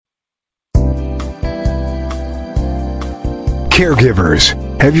Caregivers,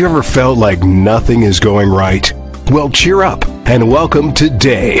 have you ever felt like nothing is going right? Well, cheer up and welcome to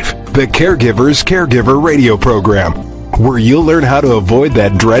Dave, the Caregiver's Caregiver radio program, where you'll learn how to avoid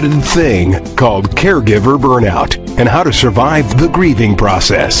that dreaded thing called caregiver burnout and how to survive the grieving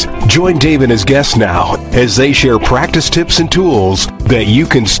process. Join Dave and his guests now as they share practice tips and tools that you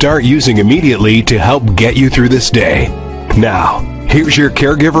can start using immediately to help get you through this day. Now, here's your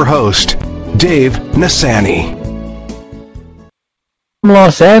caregiver host, Dave Nassani.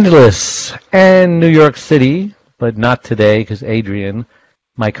 Los Angeles and New York City, but not today because Adrian,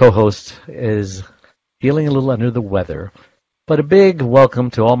 my co-host, is feeling a little under the weather. But a big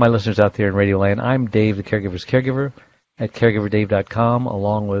welcome to all my listeners out there in Radio Land. I'm Dave, the Caregiver's Caregiver, at caregiverdave.com,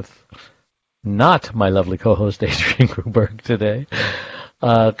 along with not my lovely co-host, Adrian Gruberg, today.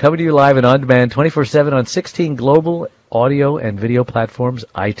 Coming to you live and on demand 24/7 on 16 global audio and video platforms: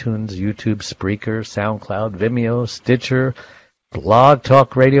 iTunes, YouTube, Spreaker, SoundCloud, Vimeo, Stitcher, Blog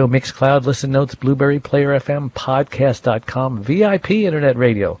Talk Radio, Mixcloud, Listen Notes, Blueberry, Player FM, Podcast.com, VIP Internet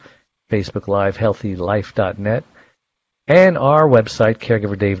Radio, Facebook Live, HealthyLife.net, and our website,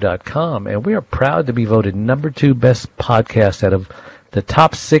 CaregiverDave.com. And we are proud to be voted number 2 best podcast out of the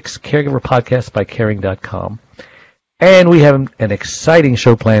top 6 caregiver podcasts by Caring.com. And we have an exciting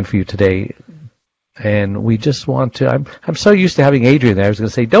show planned for you today. And we just want to, I'm so used to having Adrian there. I was going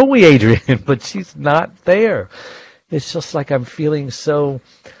to say, don't we, Adrian? But she's not there. It's just like I'm feeling so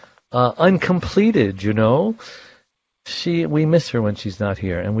uncompleted, you know. We miss her when she's not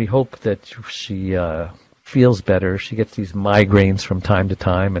here, and we hope that she feels better. She gets these migraines from time to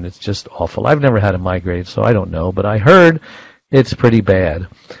time, and it's just awful. I've never had a migraine, so I don't know, but I heard it's pretty bad.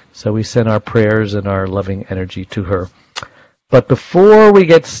 So we send our prayers and our loving energy to her. But before we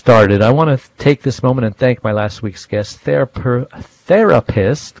get started, I want to take this moment and thank my last week's guest,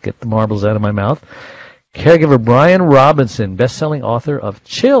 therapist, get the marbles out of my mouth, caregiver Brian Robinson, best-selling author of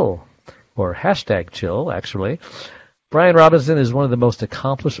Chill, or #Chill, actually. Brian Robinson is one of the most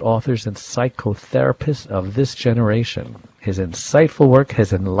accomplished authors and psychotherapists of this generation. His insightful work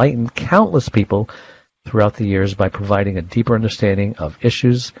has enlightened countless people throughout the years by providing a deeper understanding of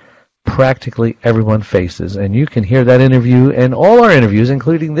issues practically everyone faces. And you can hear that interview and all our interviews,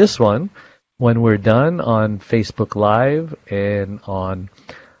 including this one, when we're done on Facebook Live and on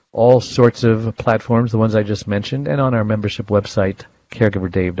all sorts of platforms, the ones I just mentioned, and on our membership website,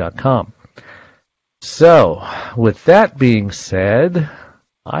 caregiverdave.com. So, with that being said,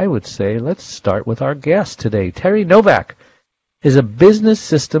 I would say let's start with our guest today. Terrie Novak is a business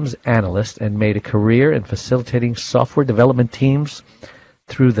systems analyst and made a career in facilitating software development teams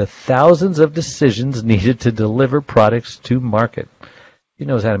through the thousands of decisions needed to deliver products to market. She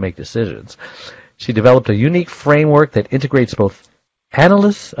knows how to make decisions. She developed a unique framework that integrates both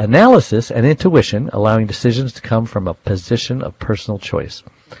analysis and intuition, allowing decisions to come from a position of personal choice.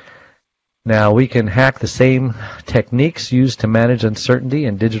 Now, we can hack the same techniques used to manage uncertainty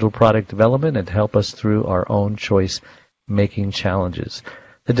in digital product development and help us through our own choice-making challenges.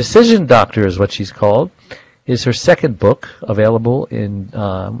 The Decision Doctor is what she's called, is her second book, available in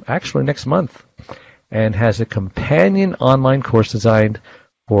actually next month, and has a companion online course designed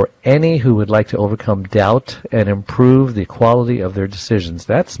for any who would like to overcome doubt and improve the quality of their decisions.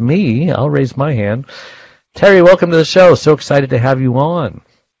 That's me. I'll raise my hand. Terrie, welcome to the show. So excited to have you on.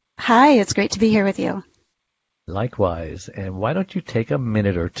 Hi, it's great to be here with you. Likewise. And why don't you take a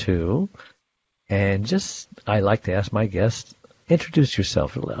minute or two and I like to ask my guests, introduce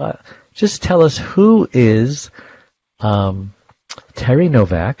yourself. Just tell us, who is Terrie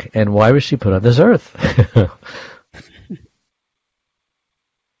Novak and why was she put on this earth?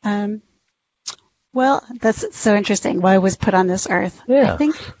 Well, that's so interesting. Why I was put on this earth? Yeah.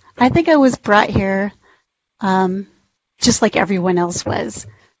 I think I was brought here, just like everyone else was,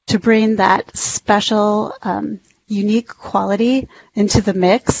 to bring that special, unique quality into the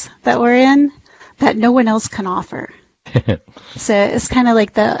mix that we're in that no one else can offer. So it's kind of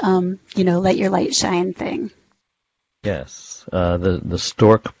like the, let your light shine thing. Yes. The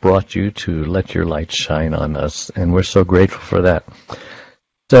stork brought you to let your light shine on us, and we're so grateful for that.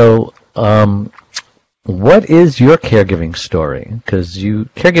 So, what is your caregiving story? Because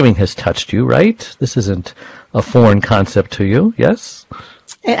caregiving has touched you, right? This isn't a foreign concept to you, yes?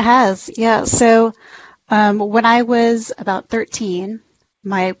 It has, yeah. So, when I was about 13,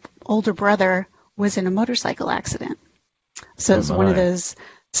 my older brother was in a motorcycle accident. So it was one of those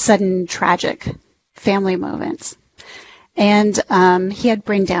sudden, tragic family moments. And he had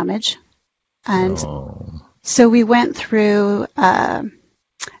brain damage. And so we went through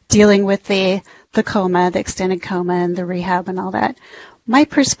dealing with the coma, the extended coma, and the rehab and all that. My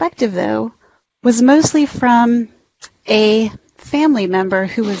perspective, though, was mostly from a family member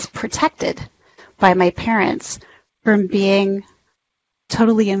who was protected by my parents from being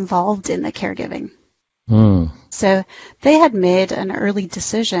totally involved in the caregiving. So they had made an early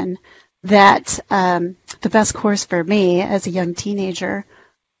decision that the best course for me as a young teenager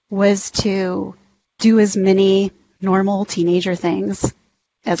was to do as many normal teenager things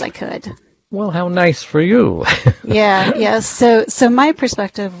as I could. Well, how nice for you. Yeah. So my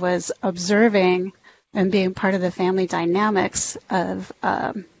perspective was observing and being part of the family dynamics of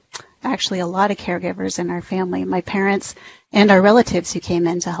actually a lot of caregivers in our family, my parents and our relatives who came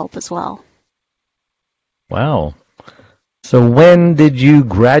in to help as well. Wow. So when did you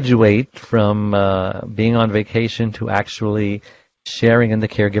graduate from being on vacation to actually sharing in the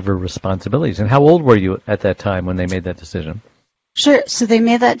caregiver responsibilities? And how old were you at that time when they made that decision? Sure. So they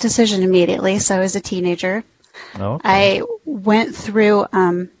made that decision immediately. So I was a teenager. Oh, okay. I went through,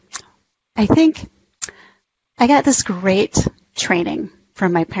 I think I got this great training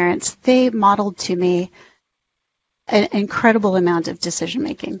from my parents. They modeled to me an incredible amount of decision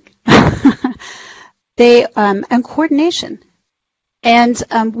making. And coordination, and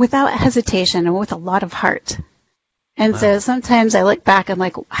without hesitation and with a lot of heart. And so sometimes I look back and I'm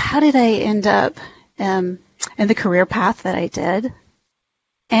like, how did I end up in the career path that I did?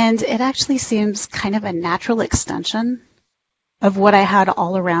 And it actually seems kind of a natural extension of what I had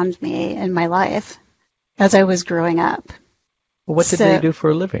all around me in my life as I was growing up. Well, what did they do for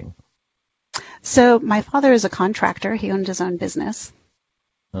a living? So my father is a contractor. He owned his own business.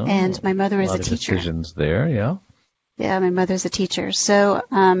 Oh, and my mother is a lot of teacher. Decisions there, yeah. Yeah, my mother's a teacher. So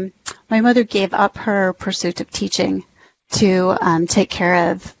my mother gave up her pursuit of teaching to take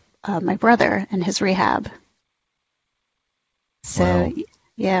care of my brother and his rehab. So, wow.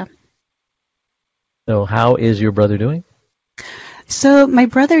 Yeah. So how is your brother doing? So my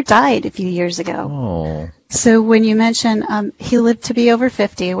brother died a few years ago. Oh. So when you mention he lived to be over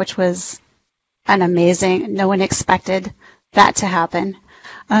 50, which was an amazing, no one expected that to happen.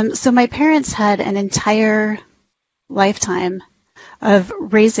 So my parents had an entire lifetime of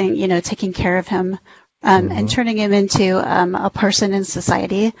raising, taking care of him and turning him into a person in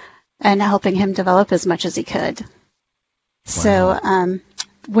society and helping him develop as much as he could. Wow. So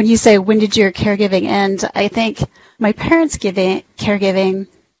when you say, when did your caregiving end, I think my parents' caregiving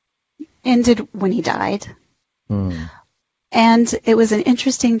ended when he died. And it was an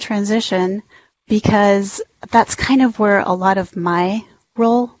interesting transition because that's kind of where a lot of my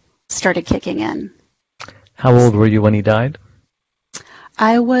role started kicking in. How old were you when he died?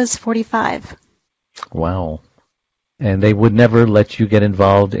 I was 45. Wow. And they would never let you get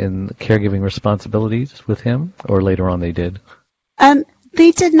involved in caregiving responsibilities with him, or later on they did?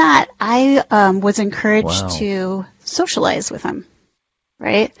 They did not. I was encouraged Wow. to socialize with him,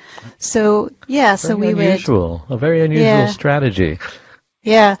 right? So, yeah, so we would... A very unusual strategy.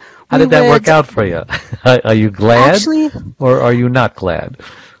 Yeah. How did that work out for you? Are you glad, actually, or are you not glad?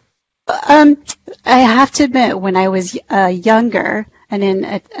 I have to admit, when I was younger and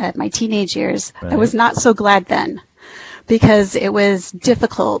at my teenage years, right. I was not so glad then because it was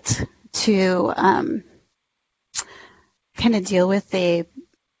difficult to kind of deal with the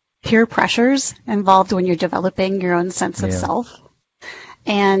peer pressures involved when you're developing your own sense of self.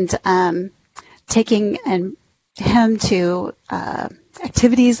 And taking him to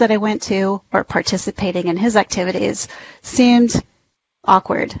activities that I went to or participating in his activities seemed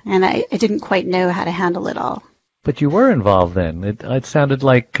awkward, and I didn't quite know how to handle it all. But you were involved then. It sounded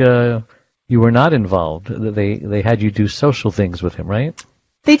like you were not involved. They had you do social things with him, right?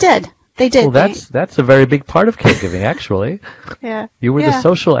 They did. Well, that's a very big part of caregiving, actually. Yeah. You were the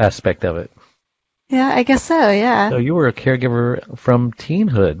social aspect of it. Yeah, I guess so, yeah. So you were a caregiver from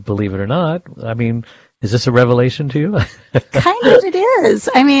teenhood, believe it or not. I mean, is this a revelation to you? Kind of it is.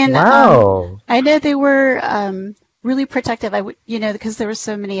 I mean, wow. I know they were really protective. Because there were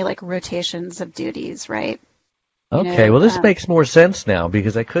so many like rotations of duties, right? Okay, well this makes more sense now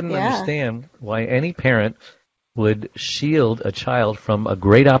because I couldn't understand why any parent would shield a child from a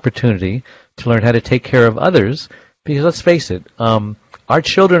great opportunity to learn how to take care of others. Because let's face it, our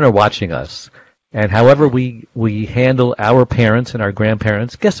children are watching us. And however we handle our parents and our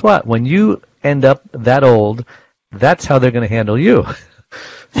grandparents, guess what? When you end up that old, that's how they're going to handle you.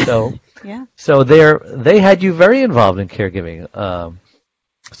 So, so they had you very involved in caregiving.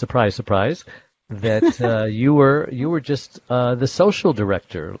 Surprise, surprise. That you were just the social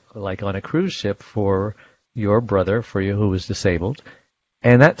director, like on a cruise ship for your brother, who was disabled.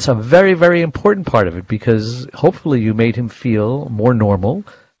 And that's a very, very important part of it because hopefully you made him feel more normal,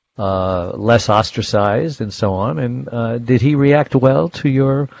 less ostracized, and so on. And did he react well to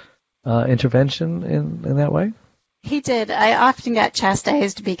your intervention in that way? He did. I often got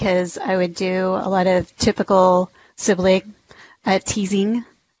chastised because I would do a lot of typical sibling teasing.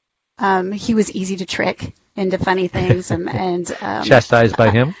 He was easy to trick into funny things, and chastised by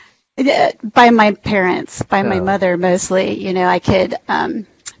him? By my parents, by my mother mostly. I could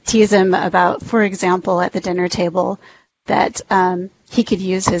tease him about, for example, at the dinner table, that he could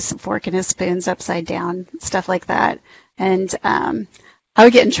use his fork and his spoons upside down, stuff like that. And I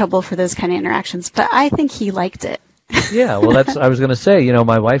would get in trouble for those kind of interactions, but I think he liked it. Yeah, well, I was going to say,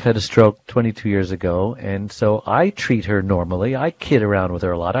 my wife had a stroke 22 years ago, and so I treat her normally. I kid around with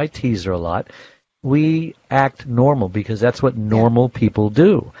her a lot. I tease her a lot. We act normal because that's what normal people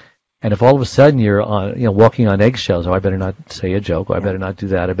do. And if all of a sudden you're walking on eggshells, I better not say a joke, I better not do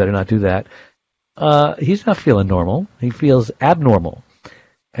that, I better not do that. He's not feeling normal. He feels abnormal.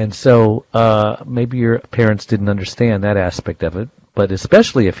 And so maybe your parents didn't understand that aspect of it, but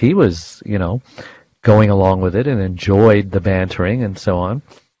especially if he was, going along with it and enjoyed the bantering and so on.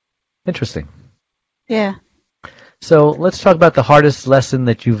 Interesting. Yeah. So let's talk about the hardest lesson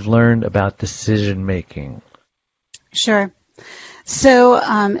that you've learned about decision making. Sure. So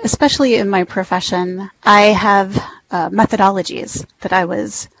especially in my profession, I have methodologies that I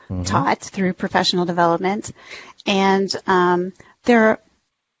was taught through professional development, and they're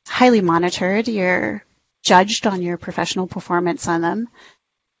highly monitored. You're judged on your professional performance on them.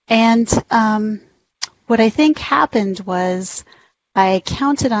 And what I think happened was I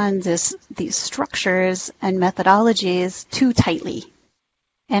counted on these structures and methodologies too tightly.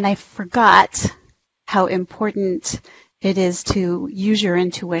 And I forgot how important it is to use your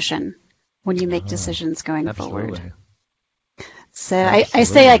intuition when you make decisions going forward. So I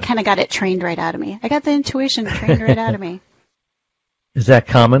say I kind of got it trained right out of me. I got the intuition trained right out of me. Is that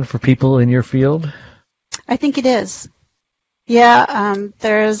common for people in your field? I think it is. Yeah,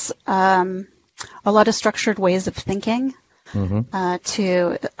 there's a lot of structured ways of thinking.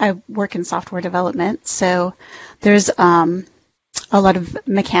 I work in software development, so there's a lot of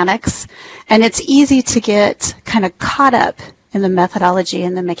mechanics, and it's easy to get kind of caught up in the methodology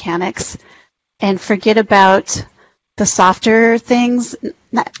and the mechanics and forget about the softer things,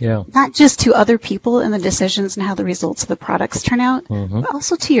 not just to other people and the decisions and how the results of the products turn out, but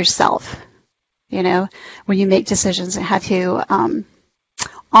also to yourself. When you make decisions and have to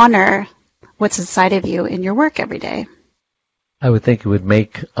honor what's inside of you in your work every day. I would think it would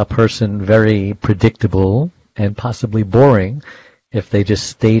make a person very predictable and possibly boring if they just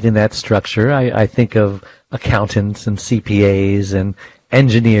stayed in that structure. I think of accountants and CPAs and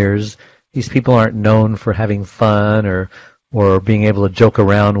engineers. These people aren't known for having fun or being able to joke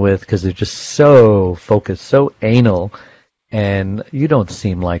around with because they're just so focused, so anal, and you don't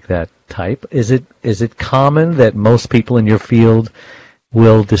seem like that type. Is it common that most people in your field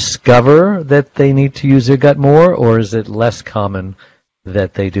will discover that they need to use their gut more, or is it less common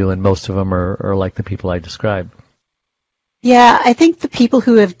that they do and most of them are like the people I described? Yeah, I think the people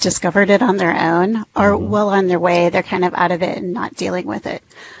who have discovered it on their own are well on their way. They're kind of out of it and not dealing with it.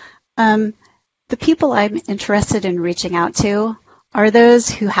 The people I'm interested in reaching out to are those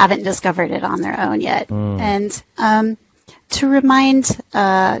who haven't discovered it on their own yet. And to remind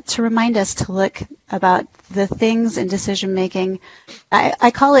us to look about the things in decision making.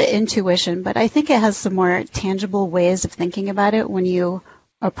 I call it intuition, but I think it has some more tangible ways of thinking about it when you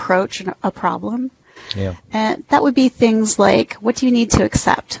approach a problem. Yeah. And that would be things like, what do you need to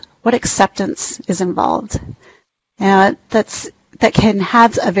accept? What acceptance is involved? That can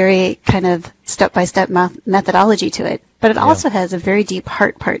have a very kind of step-by-step methodology to it, but it also has a very deep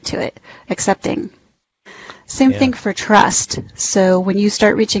heart part to it, accepting. Same thing for trust. So when you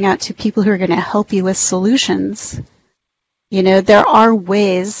start reaching out to people who are going to help you with solutions, there are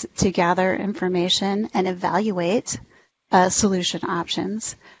ways to gather information and evaluate solution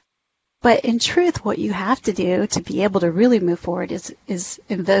options. But in truth, what you have to do to be able to really move forward is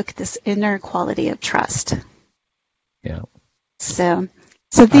invoke this inner quality of trust. Yeah. So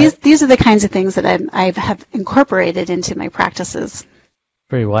these are the kinds of things that I have incorporated into my practices.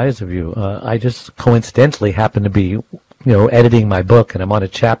 Very wise of you. I just coincidentally happen to be, editing my book, and I'm on a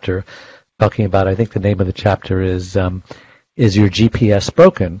chapter talking about. I think the name of the chapter is your GPS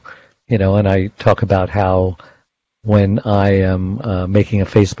broken? And I talk about how when I am making a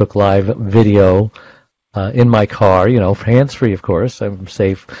Facebook Live video in my car, hands-free, of course, I'm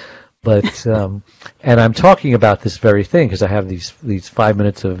safe. But and I'm talking about this very thing because I have these 5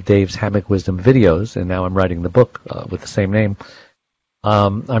 minutes of Dave's Hammock Wisdom videos, and now I'm writing the book with the same name.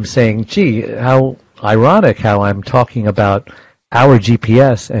 I'm saying, gee, how ironic how I'm talking about our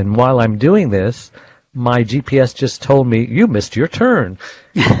GPS, and while I'm doing this, my GPS just told me you missed your turn.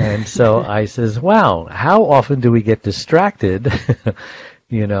 And so I says, wow, how often do we get distracted,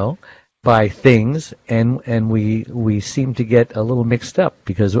 by things, and we seem to get a little mixed up,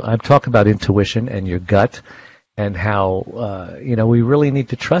 because I'm talking about intuition and your gut, and how we really need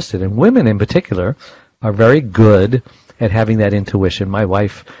to trust it. And women in particular are very good at having that intuition. My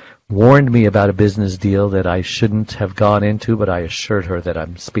wife warned me about a business deal that I shouldn't have gone into, but I assured her that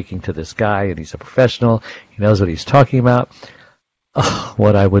I'm speaking to this guy and he's a professional. He knows what he's talking about. Oh,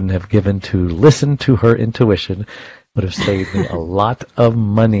 what I wouldn't have given to listen to her intuition would have saved me a lot of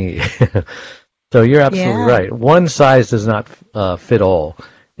money. So you're absolutely right. One size does not fit all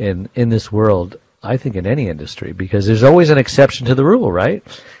in this world, I think, in any industry, because there's always an exception to the rule, right?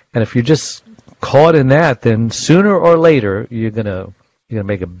 And if you're just caught in that, then sooner or later you're gonna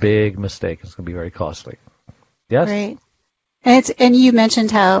make a big mistake. It's gonna be very costly. Yes. Right. And you mentioned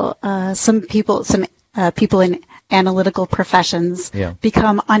how some people in analytical professions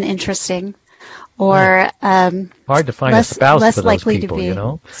become uninteresting, or hard to find a spouse less for those likely people,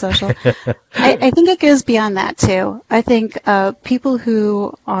 to be social. I think it goes beyond that too. I think people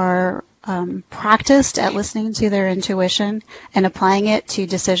who are practiced at listening to their intuition and applying it to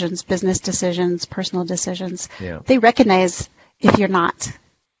decisions, business decisions, personal decisions, they recognize if you're not.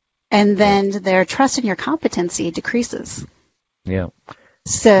 And then their trust in your competency decreases. Yeah.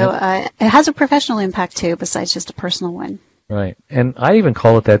 So it has a professional impact too, besides just a personal one. Right. And I even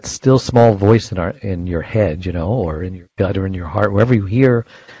call it that still small voice in your head, or in your gut or in your heart, wherever you hear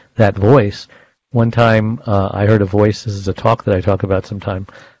that voice. One time I heard a voice, this is a talk that I talk about sometime.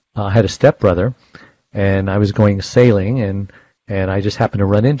 I had a stepbrother, and I was going sailing, and I just happened to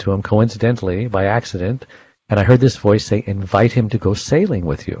run into him coincidentally by accident, and I heard this voice say, invite him to go sailing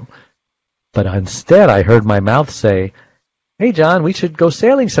with you. But instead I heard my mouth say, hey, John, we should go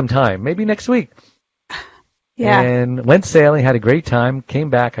sailing sometime, maybe next week. Yeah. And went sailing, had a great time, came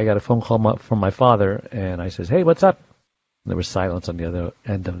back, I got a phone call from my father, and I says, hey, what's up? And there was silence on the other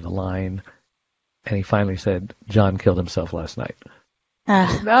end of the line, and he finally said, John killed himself last night.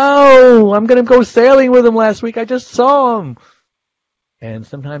 No, I'm going to go sailing with him last week. I just saw him. And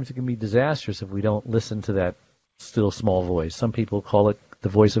sometimes it can be disastrous if we don't listen to that still small voice. Some people call it the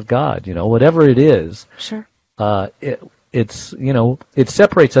voice of God, whatever it is. Sure. It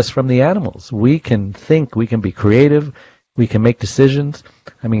separates us from the animals. We can think, we can be creative, we can make decisions.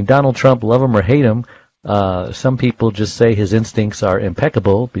 I mean, Donald Trump, love him or hate him, some people just say his instincts are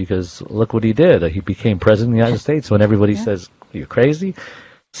impeccable because look what he did. He became president of the United States when everybody says, you're crazy.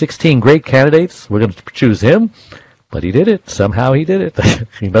 16 great candidates, we're going to choose him. But he did it. Somehow he did it.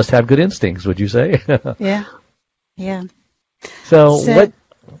 He must have good instincts, would you say? Yeah. Yeah. So what?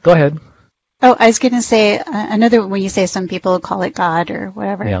 Go ahead. Oh, I was going to say another, when you say some people call it God or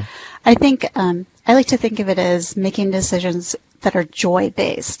whatever, I think I like to think of it as making decisions that are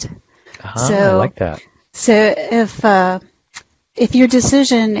joy-based. I like that. So if your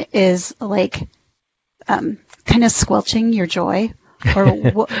decision is like kind of squelching your joy, or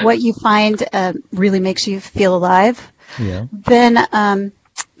what you find really makes you feel alive, then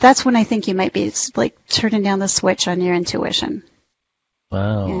that's when I think you might be like turning down the switch on your intuition.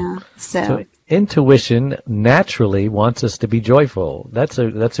 Wow. Yeah. So intuition naturally wants us to be joyful. That's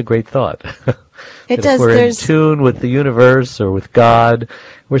a great thought. It does. If we're in tune with the universe or with God,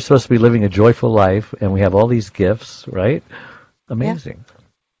 we're supposed to be living a joyful life, and we have all these gifts, right? Amazing.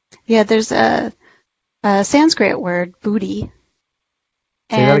 Yeah, there's a Sanskrit word, buddhi.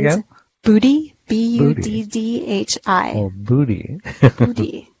 Say that again? Buddhi, B-U-D-D-H-I. Oh, buddhi.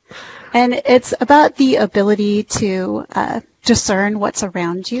 Buddhi. And it's about the ability to discern what's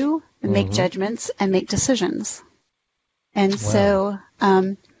around you and make judgments and make decisions. And so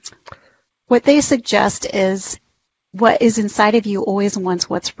what they suggest is what is inside of you always wants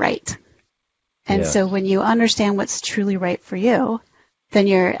what's right. And so when you understand what's truly right for you, then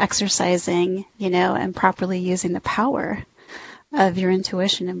you're exercising, and properly using the power of your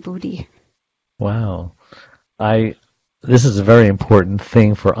intuition and buddhi. Wow. This is a very important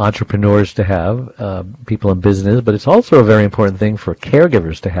thing for entrepreneurs to have, people in business, but it's also a very important thing for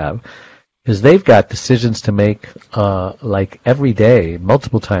caregivers to have, because they've got decisions to make like every day,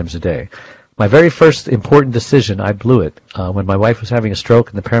 multiple times a day. My very first important decision, I blew it. When my wife was having a stroke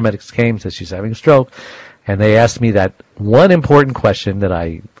and the paramedics came and said she's having a stroke, and they asked me that one important question that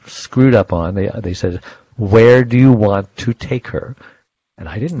I screwed up on. They said, where do you want to take her? And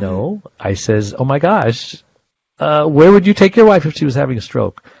I didn't know. I says, oh my gosh, where would you take your wife if she was having a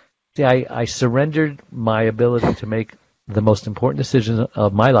stroke? See, I surrendered my ability to make the most important decisions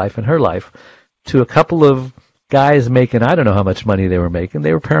of my life and her life to a couple of guys making, I don't know how much money they were making.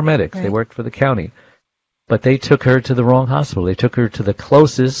 They were paramedics. Right. They worked for the county. but they took her to the wrong hospital. They took her to the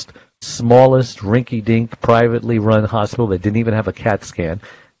closest, smallest, rinky-dink, privately run hospital that didn't even have a CAT scan,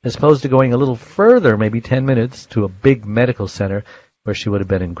 as opposed to going a little further, maybe 10 minutes, to a big medical center where she would have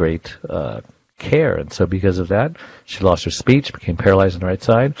been in great care. And so because of that, she lost her speech, became paralyzed on the right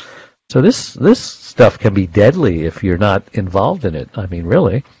side. So this stuff can be deadly if you're not involved in it. I mean,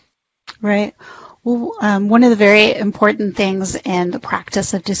 really. Right. Well, one of the very important things in the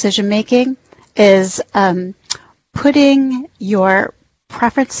practice of decision making is putting your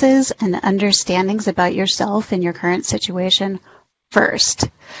preferences and understandings about yourself and your current situation first.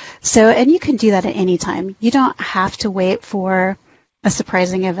 So, and you can do that at any time. You don't have to wait for a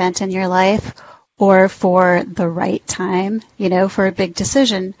surprising event in your life or for the right time, for a big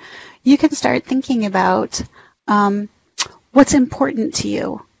decision. You can start thinking about what's important to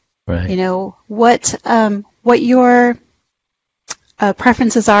you. Right. What your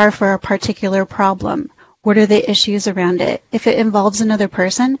preferences are for a particular problem. What are the issues around it? If it involves another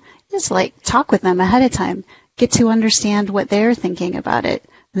person, just talk with them ahead of time. Get to understand what they're thinking about it,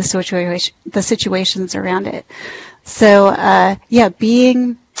 the situations around it. So,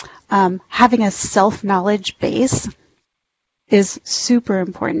 having a self-knowledge base is super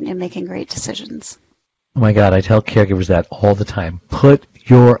important in making great decisions. Oh my God, I tell caregivers that all the time. Put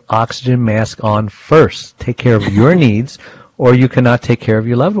your oxygen mask on first. Take care of your needs, or you cannot take care of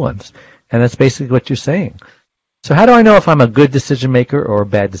your loved ones. And that's basically what you're saying. So how do I know if I'm a good decision maker or a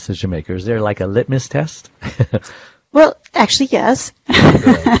bad decision maker? Is there a litmus test? Well, actually, yes.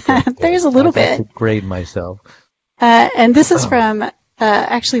 There's a little bit. I have to grade myself. And this is from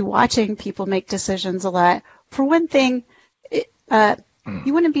actually watching people make decisions a lot. For one thing,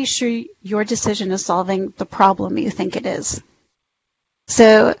 you want to be sure your decision is solving the problem you think it is.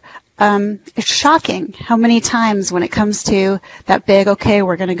 So it's shocking how many times when it comes to that big, okay,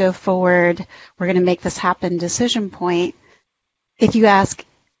 we're going to go forward, we're going to make this happen decision point, if you ask,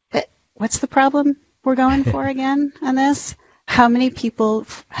 what's the problem we're going for again on this? How many people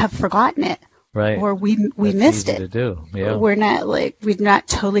have forgotten it? Right. Or we That's missed easy it. To do. Yeah. We're not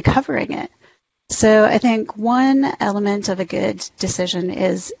totally covering it. So I think one element of a good decision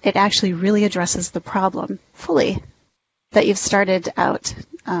is it actually really addresses the problem fully that you've started out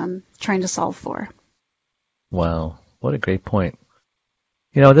trying to solve for. Wow, what a great point.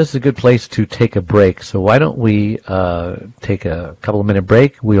 This is a good place to take a break. So why don't we take a couple of minute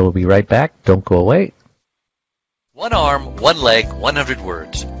break? We'll be right back. Don't go away. One Arm, One Leg, 100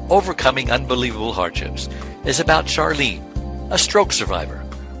 Words, Overcoming Unbelievable Hardships is about Charlene, a stroke survivor.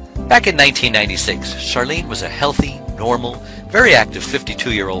 Back in 1996, Charlene was a healthy, normal, very active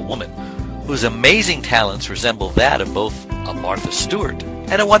 52-year-old woman whose amazing talents resemble that of both a Martha Stewart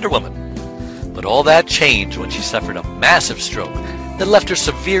and a Wonder Woman. But all that changed when she suffered a massive stroke that left her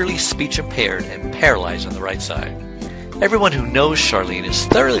severely speech impaired and paralyzed on the right side. Everyone who knows Charlene is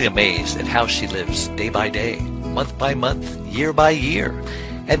thoroughly amazed at how she lives day by day, month by month, year by year,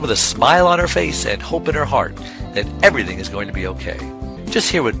 and with a smile on her face and hope in her heart that everything is going to be okay.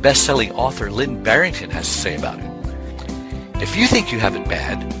 Just hear what best-selling author Lynn Barrington has to say about it. If you think you have it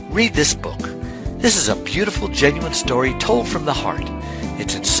bad, read this book. This is a beautiful, genuine story told from the heart.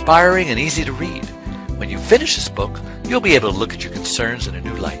 It's inspiring and easy to read. When you finish this book, you'll be able to look at your concerns in a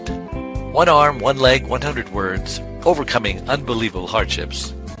new light. One Arm, One Leg, 100 Words, Overcoming Unbelievable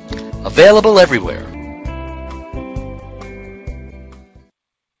Hardships. Available everywhere.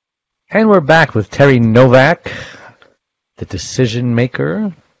 And we're back with Terrie Novak, The Decision Maker.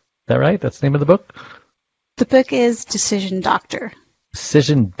 Is that right? That's the name of the book? The book is Decision Doctor.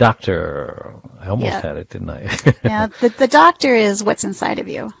 Decision Doctor. I almost had it, didn't I? Yeah, the doctor is what's inside of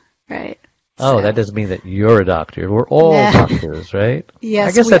you, right? Oh, So- that doesn't mean that you're a doctor. We're all Nah. doctors, right?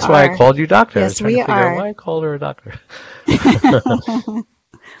 Yes, I guess we that's why I are. called you doctor. I was Yes, trying to we figure out are. why I called her a doctor.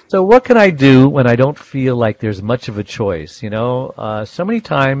 So what can I do when I don't feel like there's much of a choice? So many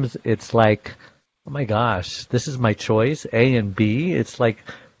times it's like, oh my gosh, this is my choice, A and B. It's like,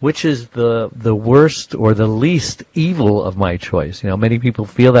 which is the worst or the least evil of my choice? Many people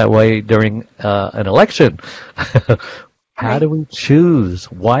feel that way during an election. How do we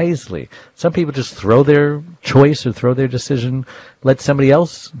choose wisely? Some people just throw their choice or throw their decision, let somebody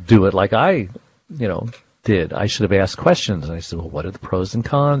else do it like I, did. I should have asked questions. And I said, well, what are the pros and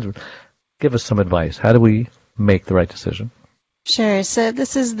cons? Give us some advice. How do we make the right decision? Sure. So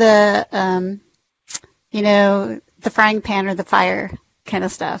this is the, the frying pan or the fire kind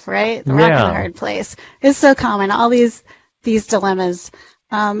of stuff, right? The rock and the hard place. It's so common. All these dilemmas.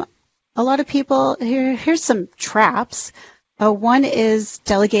 A lot of people, here's some traps. One is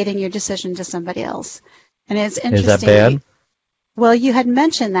delegating your decision to somebody else. And it's interesting. Is that bad? Well, you had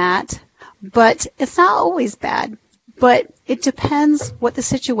mentioned that, but it's not always bad. But it depends what the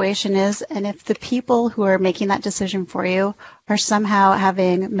situation is and if the people who are making that decision for you are somehow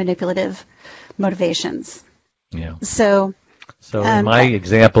having manipulative motivations. Yeah. So in my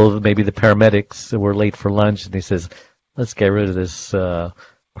example, maybe the paramedics were late for lunch, and he says, "Let's get rid of this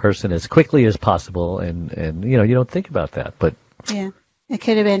person as quickly as possible." And you don't think about that, but yeah, it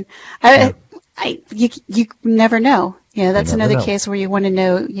could have been. You never know. That's another case where you want to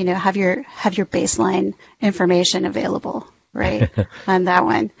know. Have your baseline information available, right? On that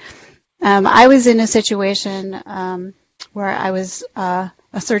one. I was in a situation where I was a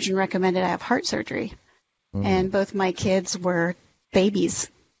surgeon recommended I have heart surgery. And both my kids were babies.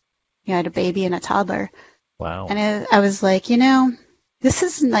 I had a baby and a toddler. Wow. And I was like, this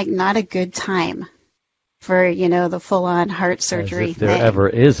is like not a good time for, the full-on heart surgery As if there thing. ever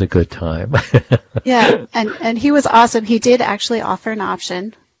is a good time. Yeah, and he was awesome. He did actually offer an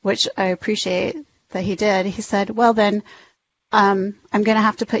option, which I appreciate that he did. He said, well, then I'm going to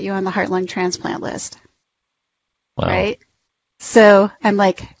have to put you on the heart-lung transplant list. Wow. Right? So I'm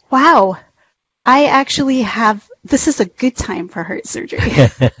like, wow. I actually this is a good time for heart surgery.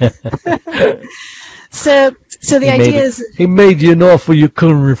 So the idea is... He made you an offer you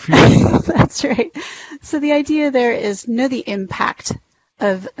couldn't refuse. That's right. So the idea there is know the impact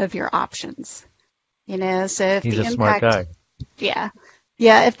of your options. So if He's the a impact... smart guy. Yeah.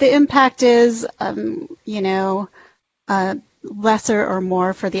 Yeah, if the impact is, lesser or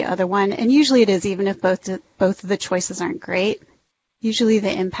more for the other one, and usually it is, even if both of the choices aren't great, usually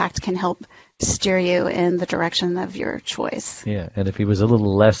the impact can help steer you in the direction of your choice. Yeah, and if he was a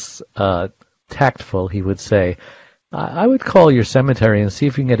little less tactful, he would say, I would call your cemetery and see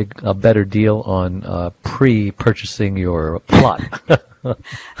if you can get a better deal on pre-purchasing your plot.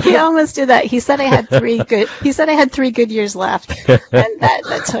 He almost did that. He said I had 3 good years left, and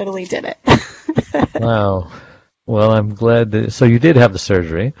that totally did it. Wow. Well, I'm glad so you did have the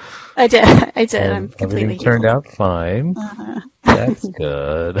surgery. I did. I'm completely everything turned out fine. That's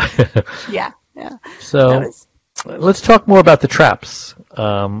good. Yeah. So let's talk more about the traps.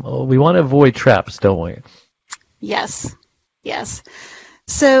 We want to avoid traps, don't we? Yes.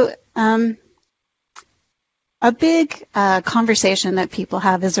 So a big conversation that people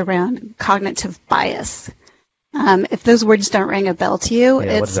have is around cognitive bias. If those words don't ring a bell to you, what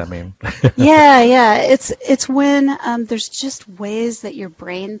does that mean? yeah. It's when there's just ways that your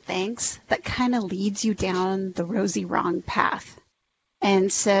brain thinks that kind of leads you down the rosy wrong path.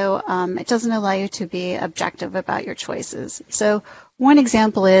 And so it doesn't allow you to be objective about your choices. So one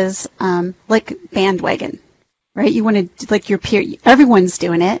example is like bandwagon, right? You want to, like your peer, everyone's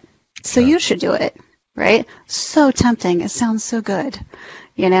doing it, so you should do it, right? So tempting. It sounds so good,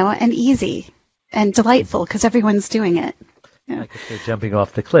 and easy and delightful because everyone's doing it. Like if they're jumping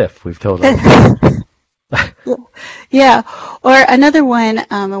off the cliff, we've told them. Yeah. Or another one,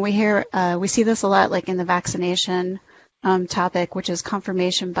 and we see this a lot, like in the vaccination topic, which is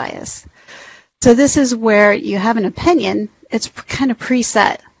confirmation bias. So this is where you have an opinion. It's kind of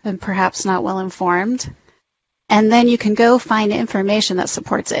preset and perhaps not well informed. And then you can go find information that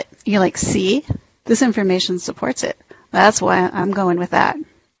supports it. You're like, see, this information supports it. That's why I'm going with that.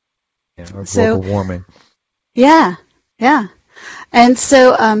 Yeah, or global warming. Yeah. And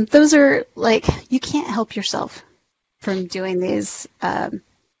so those are like, you can't help yourself from doing these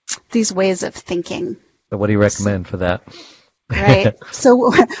ways of thinking. So what do you recommend for that? Right.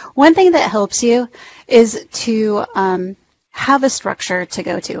 So one thing that helps you is to have a structure to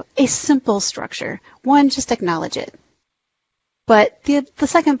go to, a simple structure. One, just acknowledge it. But the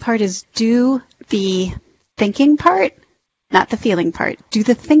second part is do the thinking part, not the feeling part. Do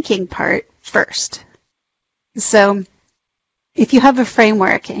the thinking part first. So if you have a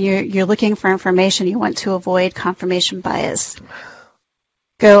framework and you're looking for information, you want to avoid confirmation bias.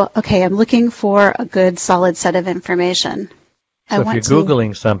 Go, okay, I'm looking for a good, solid set of information. So if you're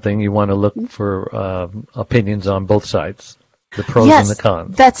Googling something, you want to look for opinions on both sides, the pros and the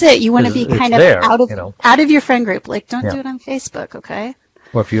cons. That's it. You want to be kind of there, out of your friend group. Like, don't do it on Facebook, okay?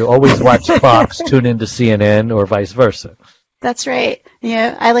 Or if you always watch Fox, tune into CNN or vice versa. That's right.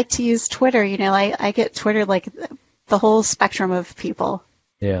 I like to use Twitter. I get Twitter like the whole spectrum of people.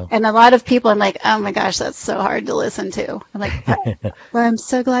 Yeah. And a lot of people, I'm like, oh my gosh, that's so hard to listen to. I'm like, well, I'm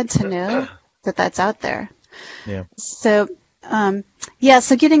so glad to know that that's out there. Yeah. So,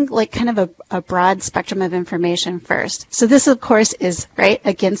 so getting like kind of a broad spectrum of information first. So this, of course, is right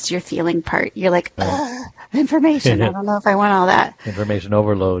against your feeling part. You're like, information. I don't know if I want all that. Information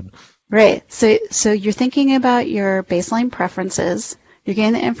overload. Right. So you're thinking about your baseline preferences. You're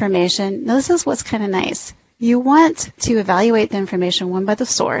getting the information. Now, this is what's kind of nice. you want to evaluate the information, one, by the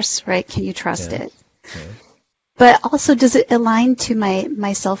source, right? Can you trust it? Yes. But also, does it align to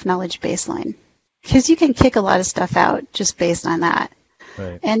my self-knowledge baseline? Because you can kick a lot of stuff out just based on that.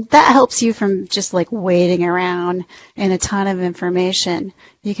 Right. And that helps you from just like wading around in a ton of information.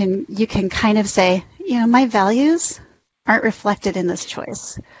 You can kind of say, my values aren't reflected in this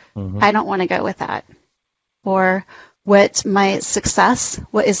choice. Mm-hmm. I don't want to go with that. Or what is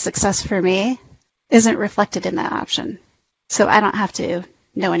success for me isn't reflected in that option. So I don't have to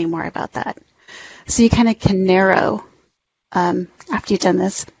know any more about that. So you kind of can narrow, after you've done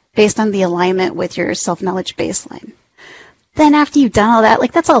this, based on the alignment with your self-knowledge baseline. Then after you've done all that,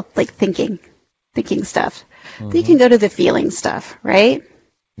 like that's all like thinking stuff. Mm-hmm. Then you can go to the feeling stuff, right?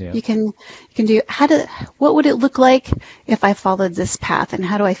 Yeah. You can do what would it look like if I followed this path, and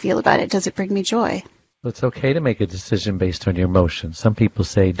how do I feel about it? Does it bring me joy? It's okay to make a decision based on your emotions. Some people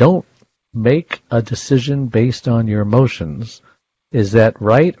say, don't make a decision based on your emotions. Is that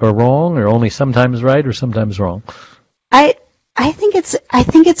right or wrong, or only sometimes right or sometimes wrong? I think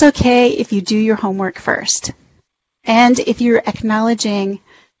it's okay if you do your homework first. And if you're acknowledging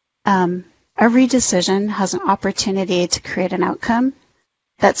every decision has an opportunity to create an outcome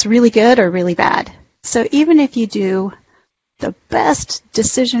that's really good or really bad. So even if you do the best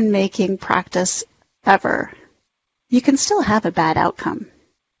decision-making practice ever, you can still have a bad outcome.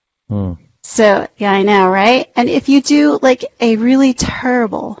 Mm. So, yeah, I know, right? And if you do like a really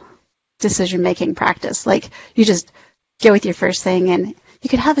terrible decision-making practice, like you just go with your first thing and you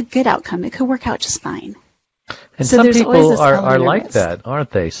could have a good outcome. It could work out just fine. And so some people are like risk. that, aren't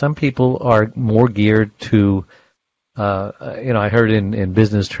they? Some people are more geared to, I heard in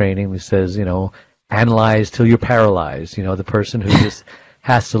business training, it says, analyze till you're paralyzed. The person who just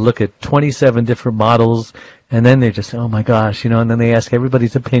has to look at 27 different models, and then they just, oh my gosh, and then they ask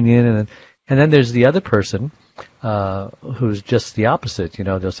everybody's opinion, and then there's the other person who's just the opposite.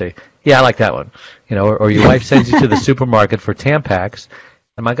 They'll say, yeah, I like that one. Or your wife sends you to the supermarket for Tampax,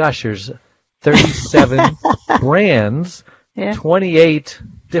 and my gosh, there's 37 brands, Yeah. 28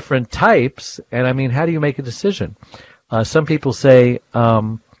 different types, and I mean, how do you make a decision? Some people say,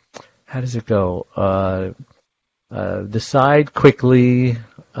 how does it go? Decide quickly,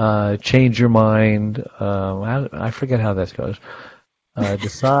 change your mind. I forget how that goes.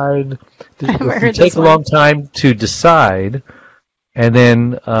 Decide. If you take a long time to decide, and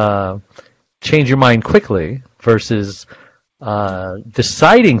then change your mind quickly versus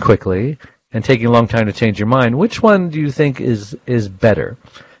deciding quickly and taking a long time to change your mind. Which one do you think is better?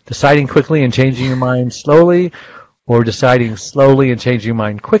 Deciding quickly and changing your mind slowly, or deciding slowly and changing your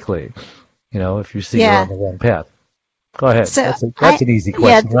mind quickly? If you see you're on the wrong path. Go ahead. So that's an easy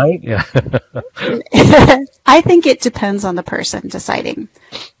question, right? Yeah. I think it depends on the person deciding.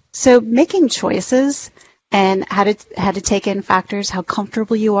 So making choices and how to take in factors, how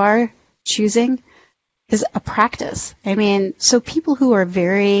comfortable you are choosing, is a practice. I mean, so people who are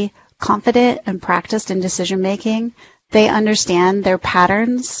very confident and practiced in decision making, they understand their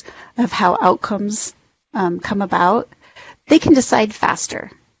patterns of how outcomes come about. They can decide faster.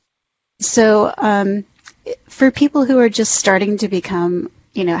 So for people who are just starting to become,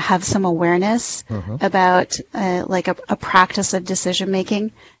 have some awareness about like a practice of decision making,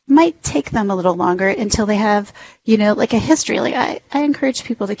 it might take them a little longer until they have, like a history. Like I encourage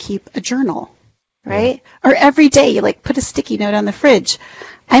people to keep a journal, right? Yeah. Or every day you like put a sticky note on the fridge.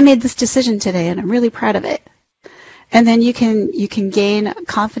 I made this decision today and I'm really proud of it. And then you can gain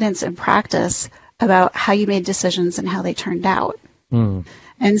confidence and practice about how you made decisions and how they turned out. Mm.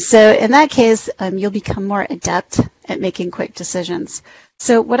 And so in that case, you'll become more adept at making quick decisions.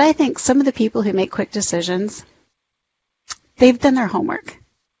 So what I think, some of the people who make quick decisions, they've done their homework.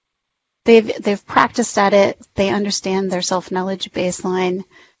 They've practiced at it. They understand their self-knowledge baseline.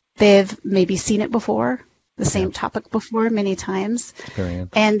 They've maybe seen it before, the same topic before many times.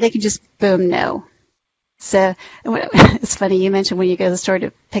 Experience. And they can just, boom, know. So it's funny, you mentioned when you go to the store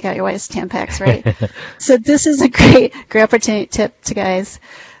to pick out your wife's Tampax, right? So this is a great opportunity tip to guys.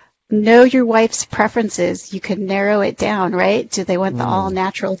 Know your wife's preferences. You can narrow it down, right? Do they want the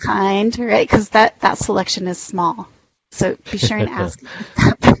all-natural kind, right? Because that selection is small. So be sure and ask.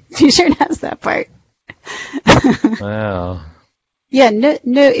 Be sure and ask that part. Wow. Yeah, no.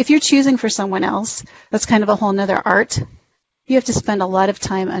 If you're choosing for someone else, that's kind of a whole nother art. You have to spend a lot of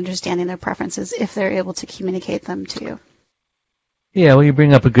time understanding their preferences if they're able to communicate them to you. Yeah, well, you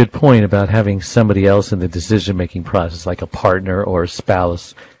bring up a good point about having somebody else in the decision-making process, like a partner or a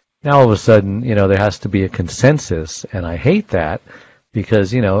spouse. Now, all of a sudden, there has to be a consensus, and I hate that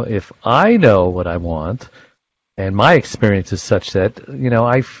because, if I know what I want, and my experience is such that,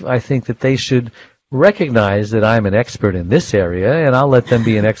 I think that they should recognize that I'm an expert in this area, and I'll let them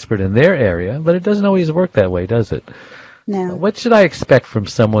be an expert in their area, but it doesn't always work that way, does it? No. What should I expect from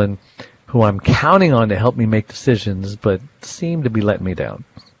someone who I'm counting on to help me make decisions, but seem to be letting me down?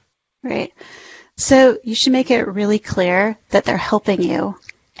 Right. So you should make it really clear that they're helping you,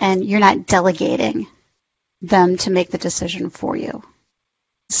 and you're not delegating them to make the decision for you.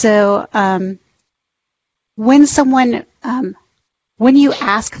 So when you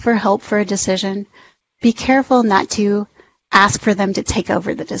ask for help for a decision, be careful not to ask for them to take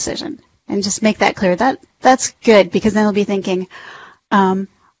over the decision, and just make that clear. That's good, because then they'll be thinking, I'm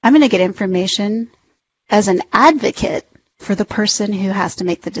going to get information as an advocate for the person who has to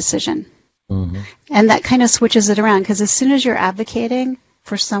make the decision. Mm-hmm. And that kind of switches it around, because as soon as you're advocating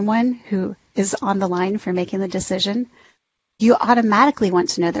for someone who is on the line for making the decision, you automatically want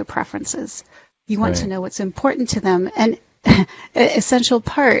to know their preferences. You want to know what's important to them. And an essential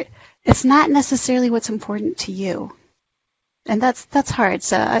part, it's not necessarily what's important to you. And that's hard.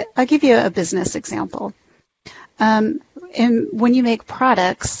 So I'll give you a business example. And when you make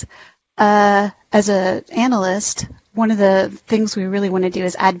products, as an analyst, one of the things we really want to do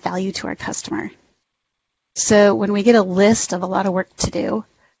is add value to our customer. So when we get a list of a lot of work to do,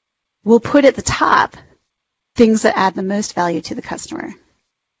 we'll put at the top things that add the most value to the customer.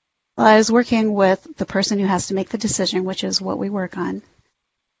 Well, I was working with the person who has to make the decision, which is what we work on,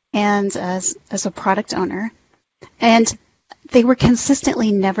 and as a product owner, and they were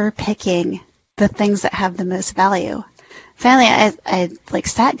consistently never picking the things that have the most value. Finally, I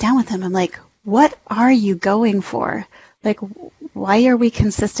sat down with him. I'm like, what are you going for? Like, why are we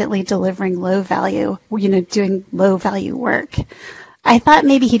consistently delivering low value, doing low value work? I thought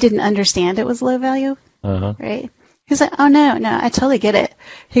maybe he didn't understand it was low value, right? He's like, oh, no, I totally get it.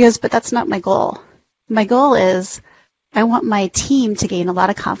 He goes, but that's not my goal. My goal is I want my team to gain a lot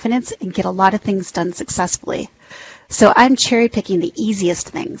of confidence and get a lot of things done successfully. So I'm cherry picking the easiest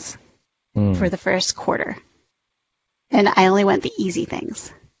things for the first quarter. And I only want the easy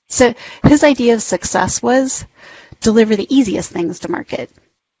things. So his idea of success was deliver the easiest things to market,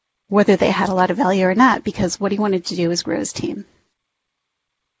 whether they had a lot of value or not, because what he wanted to do was grow his team.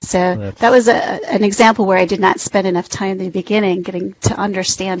 So that was an example where I did not spend enough time in the beginning getting to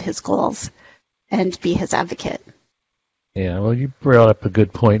understand his goals and be his advocate. Yeah, well, you brought up a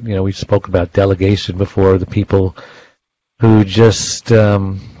good point. We spoke about delegation before, the people who just,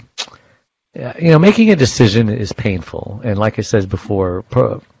 making a decision is painful. And like I said before,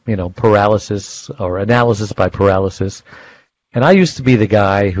 paralysis or analysis by paralysis. And I used to be the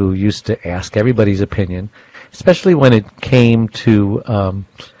guy who used to ask everybody's opinion, especially when it came to,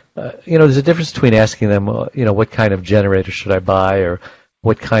 there's a difference between asking them, what kind of generator should I buy, or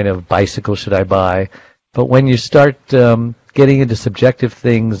what kind of bicycle should I buy. But when you start getting into subjective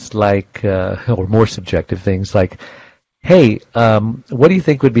things like, or more subjective things like, hey, what do you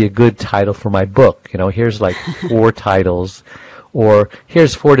think would be a good title for my book? Here's like 4 titles, or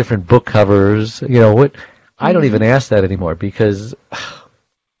here's 4 different book covers. I don't even ask that anymore, because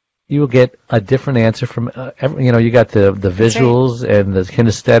you will get a different answer from, you got the visuals and the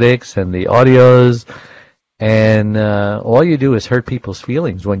kinesthetics and the audios, and all you do is hurt people's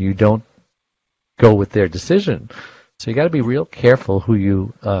feelings when you don't go with their decision. So you got to be real careful who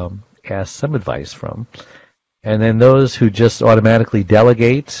you ask some advice from. And then those who just automatically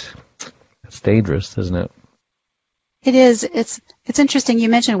delegate, it's dangerous, isn't it? It is. It's interesting. You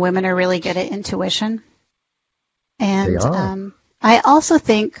mentioned women are really good at intuition. And they are. I also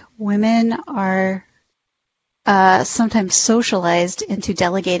think women are sometimes socialized into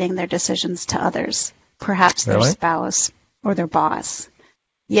delegating their decisions to others, perhaps their spouse or their boss.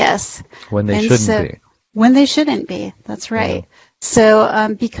 Yes. When they shouldn't be. When they shouldn't be. That's right. Yeah.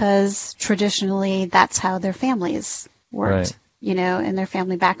 So because traditionally that's how their families worked, in their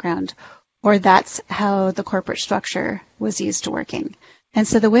family background, or that's how the corporate structure was used to working. And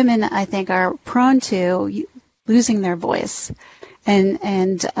so the women, I think, are prone to losing their voice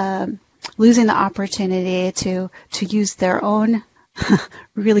and losing the opportunity to use their own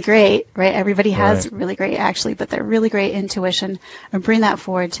really great, right? Everybody has really great, actually, but they're really great intuition, and bring that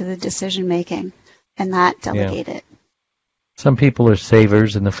forward to the decision making and not delegate it. Some people are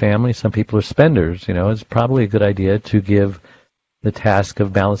savers in the family. Some people are spenders. It's probably a good idea to give the task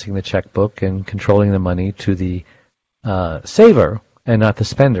of balancing the checkbook and controlling the money to the saver and not the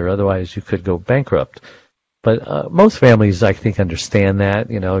spender. Otherwise, you could go bankrupt. But most families, I think, understand that.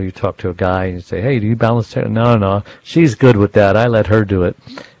 You talk to a guy and you say, hey, do you balance it? No, she's good with that. I let her do it.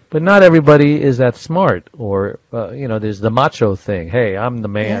 But not everybody is that smart. Or, there's the macho thing. Hey, I'm the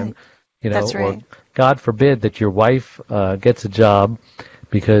man. That's right. Or God forbid that your wife gets a job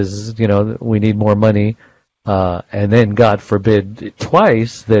because, we need more money. And then, God forbid,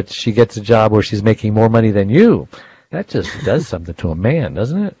 twice that she gets a job where she's making more money than you. That just does something to a man,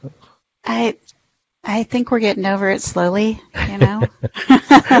 doesn't it? I think we're getting over it slowly,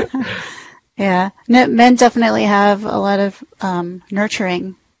 Yeah. No, men definitely have a lot of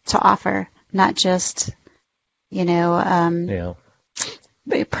nurturing to offer, not just,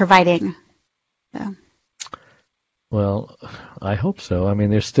 providing. So. Well, I hope so. I mean,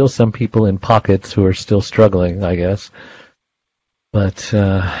 there's still some people in pockets who are still struggling, I guess. But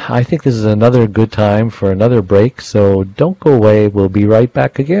I think this is another good time for another break, so don't go away. We'll be right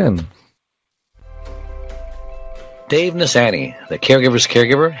back again. Dave Nassani, the Caregiver's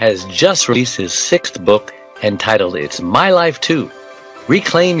Caregiver, has just released his 6th book entitled It's My Life Too.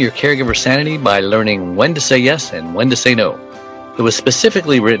 Reclaim your caregiver sanity by learning when to say yes and when to say no. It was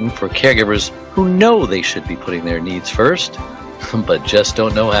specifically written for caregivers who know they should be putting their needs first, but just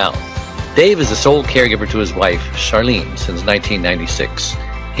don't know how. Dave is the sole caregiver to his wife, Charlene, since 1996.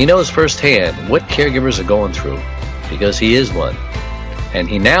 He knows firsthand what caregivers are going through, because he is one. And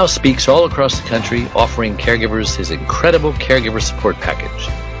he now speaks all across the country, offering caregivers his incredible caregiver support package.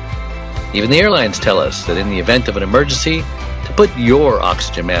 Even the airlines tell us that in the event of an emergency, to put your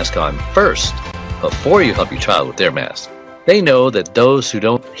oxygen mask on first, before you help your child with their mask. They know that those who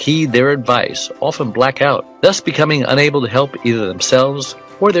don't heed their advice often black out, thus becoming unable to help either themselves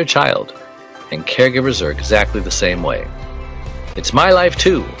or their child. And caregivers are exactly the same way. It's My Life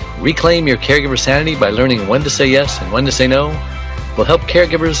Too. Reclaim your caregiver sanity by learning when to say yes and when to say no. Will help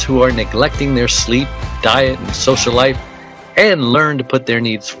caregivers who are neglecting their sleep, diet, and social life, and learn to put their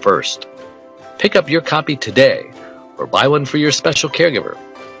needs first. Pick up your copy today, or buy one for your special caregiver.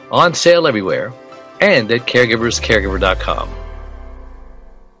 On sale everywhere, and at caregiverscaregiver.com.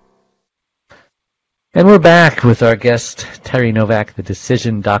 And we're back with our guest, Terrie Novak, the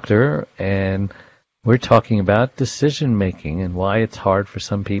Decision Doctor, and we're talking about decision making and why it's hard for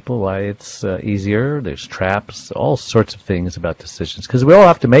some people, why it's easier. There's traps, all sorts of things about decisions, because we all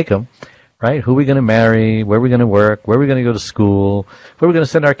have to make them, right? Who are we going to marry? Where are we going to work? Where are we going to go to school? Where are we going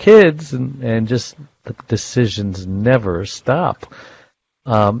to send our kids? And just the decisions never stop.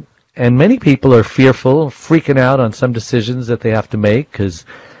 And many people are fearful, freaking out on some decisions that they have to make because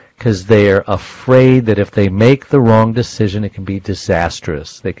they're afraid that if they make the wrong decision, it can be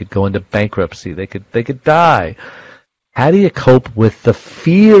disastrous. They could go into bankruptcy. They could die. How do you cope with the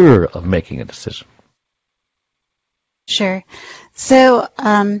fear of making a decision? Sure. So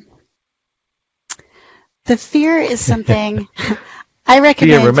the fear is something I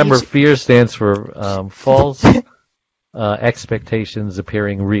recommend. Fear. Remember, fear stands for false expectations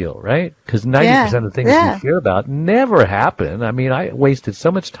appearing real, right? Because 90% of things we fear about never happen. I mean, I wasted so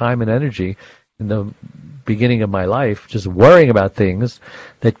much time and energy in the beginning of my life just worrying about things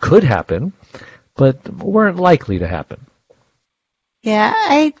that could happen, but weren't likely to happen. Yeah,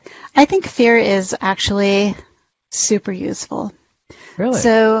 I think fear is actually super useful. Really?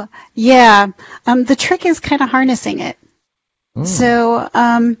 So, yeah, the trick is kind of harnessing it. So,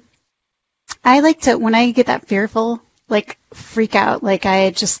 I like to, when I get that fearful, like freak out, like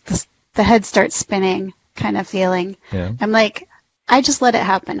the head starts spinning kind of feeling. Yeah. I'm like, I just let it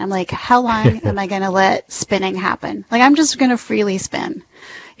happen. I'm like, how long am I going to let spinning happen? Like, I'm just going to freely spin,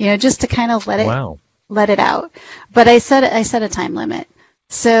 just to kind of let it out. But I set a time limit.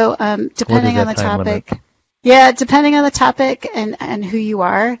 So, depending on the topic, depending on the topic and who you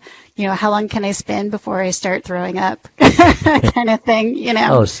are, how long can I spin before I start throwing up kind of thing,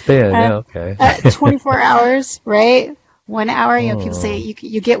 Oh, spin, okay. 24 hours, right? 1 hour, people say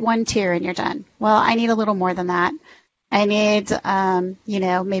you get one tear and you're done. Well, I need a little more than that. I need,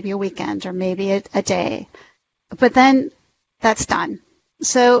 maybe a weekend or maybe a day. But then that's done.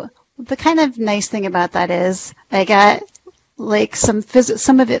 So the kind of nice thing about that is I got like some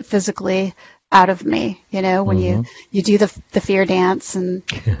of it physically out of me, when you do the fear dance and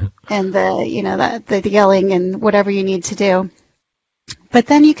the yelling and whatever you need to do. But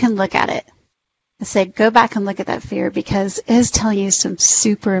then you can look at it and say, go back and look at that fear because it is telling you some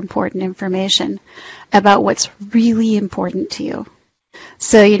super important information about what's really important to you.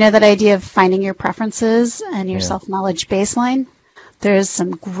 So, that idea of finding your preferences and your self-knowledge baseline, there's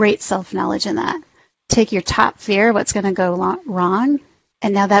some great self-knowledge in that. Take your top fear, what's going to go wrong,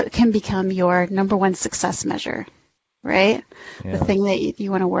 and now that can become your number one success measure, right? Yeah. The thing that you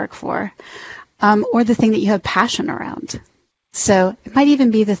want to work for, or the thing that you have passion around. So it might even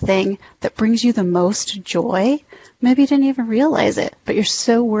be the thing that brings you the most joy. Maybe you didn't even realize it, but you're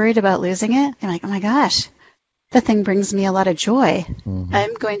so worried about losing it. You're like, oh my gosh, that thing brings me a lot of joy. Mm-hmm.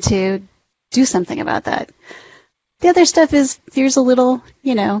 I'm going to do something about that. The other stuff is fear's a little,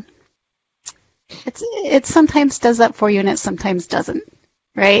 it sometimes does that for you and it sometimes doesn't,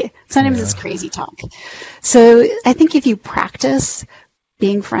 right? Sometimes it's crazy talk. So I think if you practice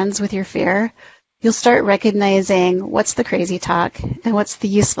being friends with your fear, you'll start recognizing what's the crazy talk and what's the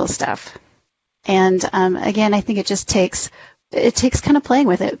useful stuff. And again, I think it takes kind of playing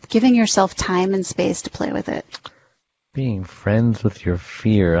with it, giving yourself time and space to play with it. Being friends with your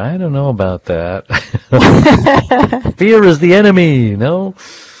fear. I don't know about that. Fear is the enemy, no?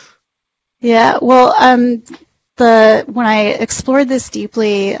 Yeah, well, when I explored this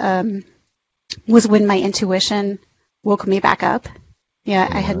deeply was when my intuition woke me back up. Yeah,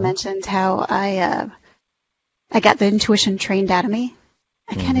 I had mentioned how I got the intuition trained out of me.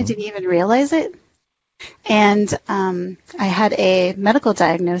 I kind of didn't even realize it. And I had a medical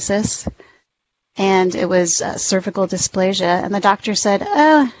diagnosis, and it was cervical dysplasia. And the doctor said,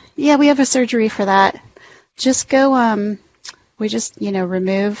 "Oh, yeah, we have a surgery for that. Just go, we just,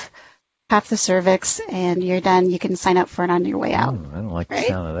 remove half the cervix, and you're done. You can sign up for it on your way out." I don't like the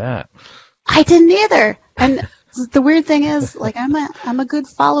sound of that. I didn't either. And the weird thing is, like, I'm a good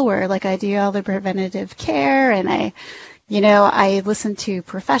follower. Like, I do all the preventative care, and I listen to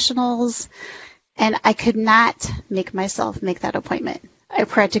professionals, and I could not make myself make that appointment. I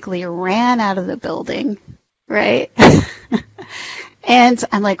practically ran out of the building, right? And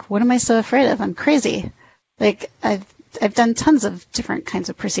I'm like, what am I so afraid of? I'm crazy. Like, I've done tons of different kinds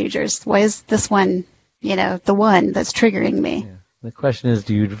of procedures. Why is this one, the one that's triggering me? Yeah. The question is,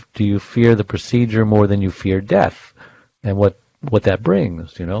 do you fear the procedure more than you fear death, and what that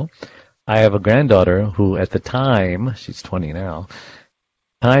brings? I have a granddaughter who, at the time, she's 20 now.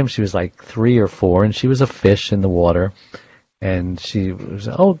 Time she was like 3 or 4, and she was a fish in the water, and she was,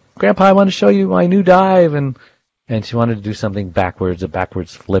 "Oh, Grandpa, I want to show you my new dive," and she wanted to do something backwards, a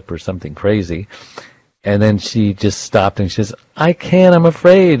backwards flip or something crazy. And then she just stopped and she says, "I can't, I'm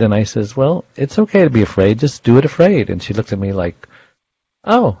afraid." And I says, "Well, it's okay to be afraid, just do it afraid." And she looked at me like,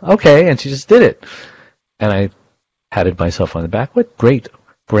 "Oh, okay," and she just did it. And I patted myself on the back. What great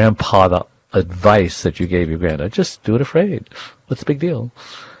grandpa advice that you gave your granddaughter. Just do it afraid. What's the big deal?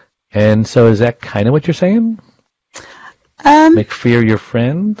 And so is that kind of what you're saying? Make fear your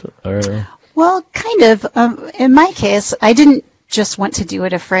friend? Or? Well, kind of. In my case, I didn't just want to do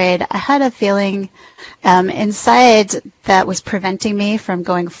it afraid. I had a feeling inside that was preventing me from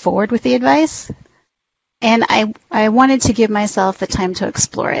going forward with the advice. And I wanted to give myself the time to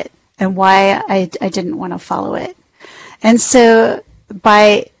explore it and why I didn't want to follow it. And so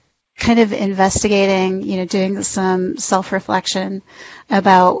by kind of investigating, doing some self-reflection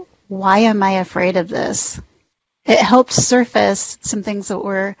about why am I afraid of this, it helped surface some things that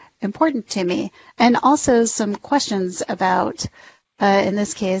were important to me, and also some questions about, in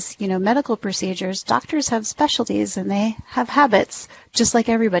this case, medical procedures. Doctors have specialties and they have habits, just like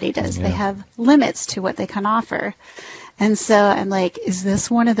everybody does. Yeah. They have limits to what they can offer. And so I'm like, is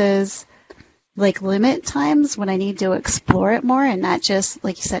this one of those like limit times when I need to explore it more and not just,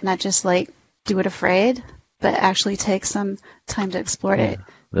 like you said, not just like do it afraid, but actually take some time to explore it.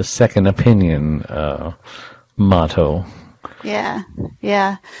 The second opinion motto. Yeah.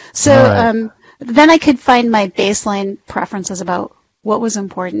 So then I could find my baseline preferences about what was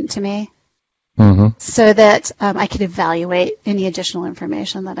important to me, so that I could evaluate any additional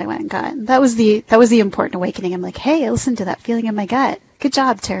information that I went and got. And that was the important awakening. I'm like, hey, I listened to that feeling in my gut. Good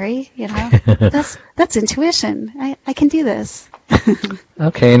job, Terrie. That's intuition. I can do this.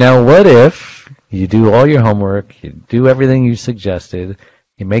 Okay, now what if you do all your homework, you do everything you suggested,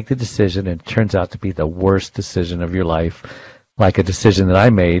 you make the decision, and it turns out to be the worst decision of your life, like a decision that I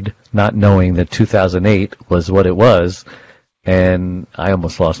made, not knowing that 2008 was what it was, and I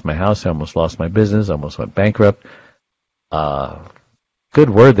almost lost my house, I almost lost my business, I almost went bankrupt. Good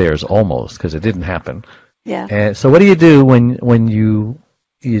word there is almost, because it didn't happen. Yeah. And so what do you do when you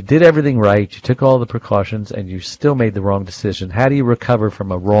did everything right, you took all the precautions, and you still made the wrong decision? How do you recover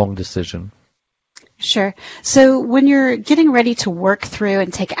from a wrong decision? Sure. So when you're getting ready to work through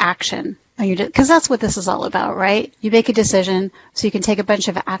and take action, because that's what this is all about, right? You make a decision so you can take a bunch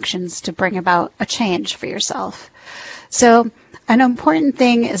of actions to bring about a change for yourself. So an important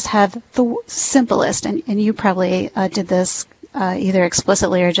thing is to have the simplest, and you probably did this either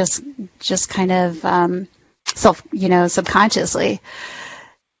explicitly or just kind of subconsciously,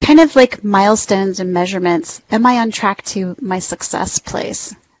 kind of like milestones and measurements. Am I on track to my success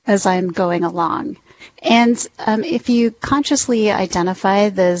place as I'm going along? And if you consciously identify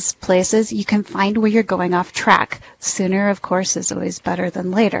those places, you can find where you're going off track. Sooner, of course, is always better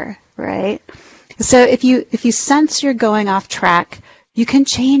than later, right? So if you sense you're going off track, you can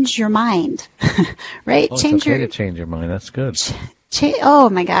change your mind, right? Oh, it's okay to change your mind. That's good. Oh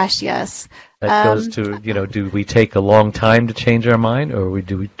my gosh, yes. That goes to, do we take a long time to change our mind, or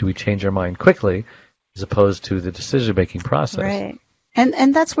do we change our mind quickly, as opposed to the decision-making process? Right.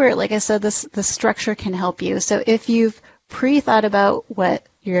 And that's where, like I said, the structure can help you. So if you've pre-thought about what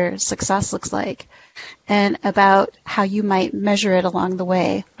your success looks like and about how you might measure it along the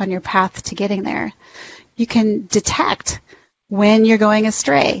way on your path to getting there, you can detect when you're going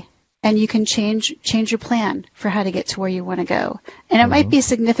astray, and you can change your plan for how to get to where you want to go. And it might be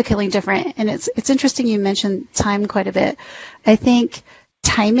significantly different. And it's interesting you mentioned time quite a bit. I think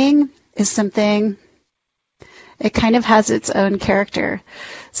timing is something, it kind of has its own character.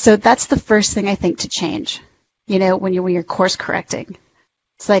 So that's the first thing I think to change, when you're course correcting.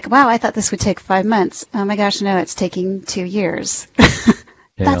 It's like, wow, I thought this would take 5 months. Oh my gosh, no, it's taking 2 years.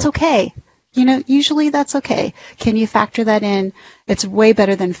 That's okay. Usually that's okay. Can you factor that in? It's way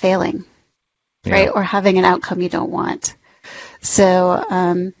better than failing, right? Or having an outcome you don't want. So,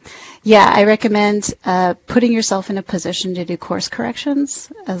 I recommend putting yourself in a position to do course corrections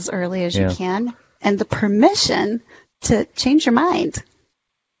as early as you can, and the permission to change your mind.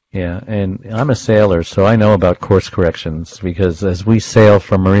 Yeah, and I'm a sailor, so I know about course corrections, because as we sail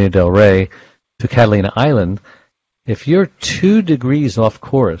from Marina del Rey to Catalina Island, if you're 2 degrees off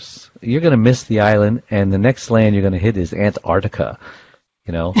course, you're going to miss the island, and the next land you're going to hit is Antarctica,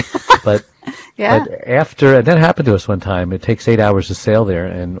 But after, and that happened to us one time. It takes 8 hours to sail there,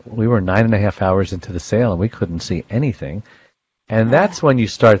 and we were 9.5 hours into the sail, and we couldn't see anything. And that's when you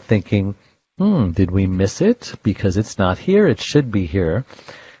start thinking, did we miss it? Because it's not here. It should be here.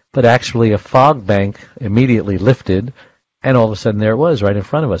 But actually, a fog bank immediately lifted, and all of a sudden there it was right in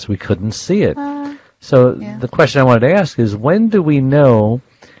front of us. We couldn't see it. So the question I wanted to ask is, when do we know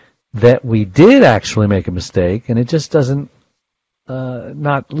that we did actually make a mistake, and it just doesn't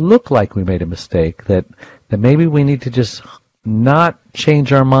not look like we made a mistake, that maybe we need to just not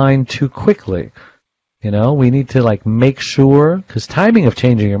change our mind too quickly? We need to make sure, because timing of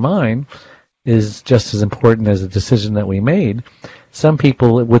changing your mind is just as important as the decision that we made. Some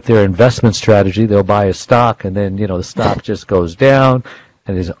people, with their investment strategy, they'll buy a stock, and then the stock just goes down,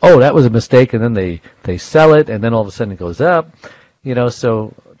 and they say, oh, that was a mistake, and then they sell it, and then all of a sudden it goes up.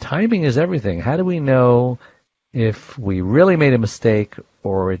 So timing is everything. How do we know if we really made a mistake,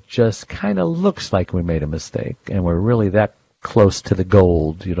 or it just kind of looks like we made a mistake, and we're really that close to the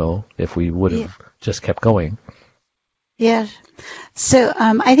gold, if we would have just kept going? Yeah. So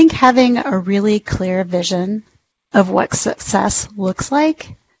I think having a really clear vision of what success looks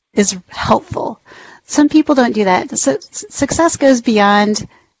like is helpful. Some people don't do that. So success goes beyond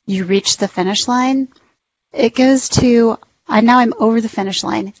you reach the finish line. It goes to, now I'm over the finish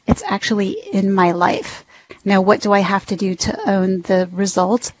line. It's actually in my life. Now, what do I have to do to own the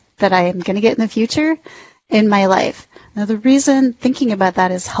result that I am going to get in the future in my life? Now, the reason thinking about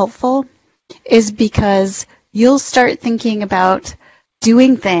that is helpful is because you'll start thinking about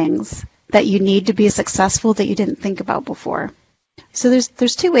doing things that you need to be successful that you didn't think about before. So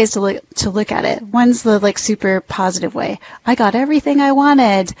there's 2 ways to look at it. One's the super positive way. I got everything I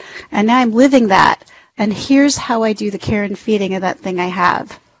wanted, and now I'm living that. And here's how I do the care and feeding of that thing I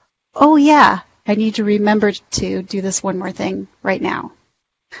have. Oh yeah, I need to remember to do this one more thing right now.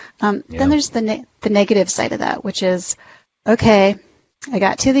 Then there's the negative side of that, which is, okay, I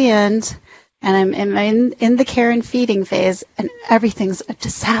got to the end, and I'm in the care and feeding phase, and everything's a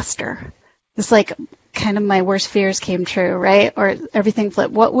disaster. It's like kind of my worst fears came true, right? Or everything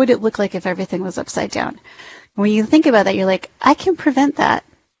flipped. What would it look like if everything was upside down? When you think about that, you're like, I can prevent that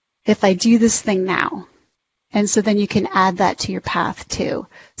if I do this thing now. And so then you can add that to your path too,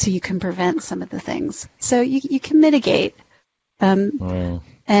 so you can prevent some of the things. So you can mitigate and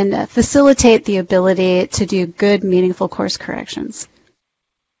facilitate the ability to do good, meaningful course corrections.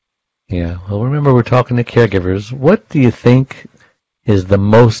 Yeah. Well, remember, we're talking to caregivers. What do you think is the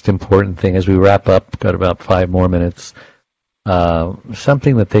most important thing as we wrap up? Got about 5 more minutes.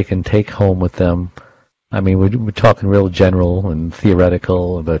 Something that they can take home with them. I mean, we're talking real general and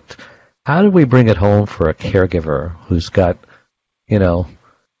theoretical, but how do we bring it home for a caregiver who's got,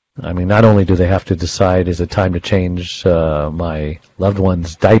 not only do they have to decide, is it time to change my loved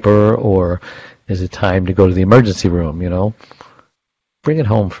one's diaper, or is it time to go to the emergency room, Bring it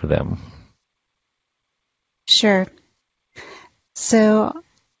home for them. Sure. So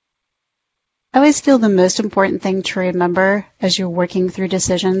I always feel the most important thing to remember as you're working through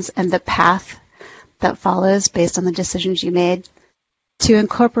decisions and the path that follows based on the decisions you made, to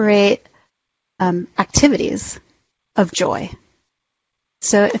incorporate activities of joy.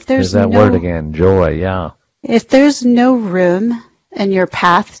 So if there's that word again, joy, yeah. If there's no room in your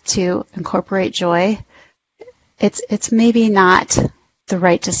path to incorporate joy, it's maybe not the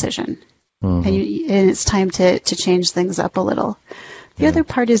right decision. Mm-hmm. And it's time to change things up a little. The other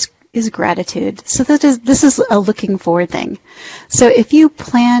part is gratitude. So this is a looking forward thing. So if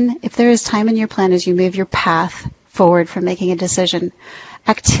there is time in your plan as you move your path forward from making a decision,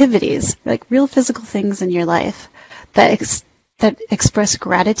 activities, like real physical things in your life that express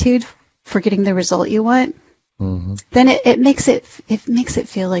gratitude for getting the result you want, mm-hmm. then it makes it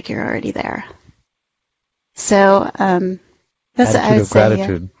feel like you're already there. So that's what I would say.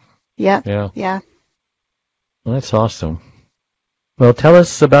 Gratitude. Yeah. Well, that's awesome. Well, tell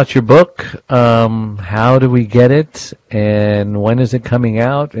us about your book. How do we get it, and when is it coming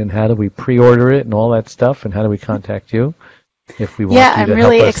out, and how do we pre-order it, and all that stuff, and how do we contact you if we want you to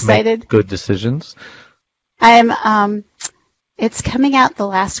really help us excited. Make good decisions? It's coming out the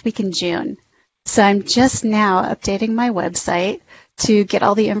last week in June, so I'm just now updating my website to get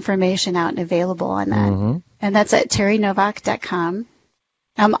all the information out and available on that, mm-hmm. and that's at terrienovak.com.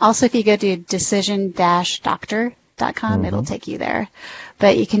 Also, if you go to decision-doctor.com, mm-hmm. it'll take you there.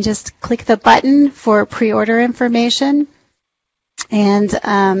 But you can just click the button for pre-order information, and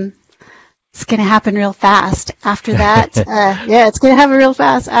it's going to happen real fast. After that, it's going to happen real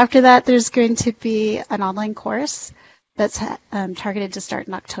fast. After that, there's going to be an online course that's targeted to start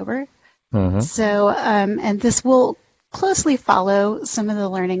in October. Mm-hmm. So, and this will closely follow some of the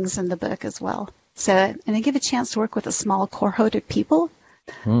learnings in the book as well. So, and I give a chance to work with a small cohort of people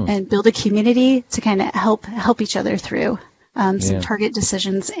and build a community to kind of help each other through some target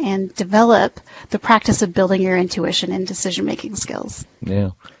decisions and develop the practice of building your intuition and decision-making skills. Yeah.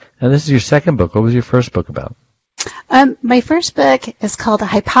 And this is your second book. What was your first book about? My first book is called A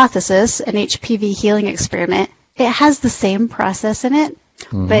Hypothesis, an HPV Healing Experiment. It has the same process in it,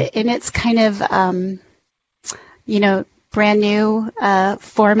 mm-hmm. but in its kind of, brand new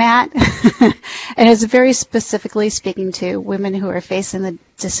format, and it's very specifically speaking to women who are facing the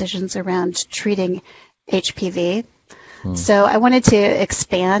decisions around treating HPV. So I wanted to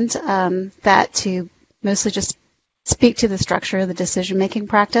expand that to mostly just speak to the structure of the decision-making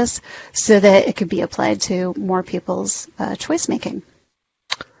practice so that it could be applied to more people's choice-making.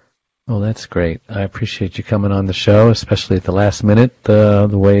 Well, that's great. I appreciate you coming on the show, especially at the last minute, the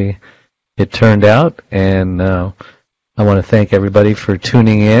way it turned out, and I want to thank everybody for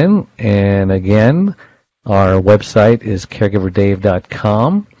tuning in, and again, our website is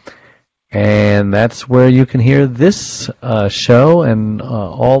caregiverdave.com, and that's where you can hear this show and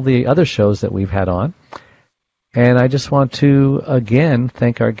all the other shows that we've had on. And I just want to, again,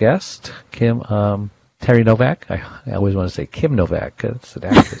 thank our guest, Terrie Novak. I always want to say Kim Novak. That's an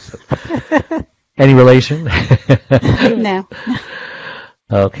actress. Any relation? No.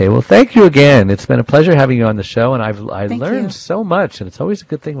 Okay, well, thank you again. It's been a pleasure having you on the show, and I learned so much, and it's always a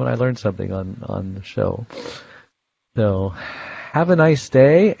good thing when I learn something on the show. So have a nice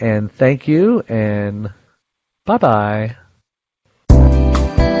day, and thank you, and bye-bye.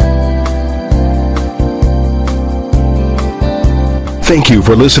 Thank you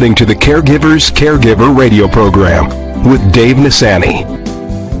for listening to the Caregiver's Caregiver radio program with Dave Nasani.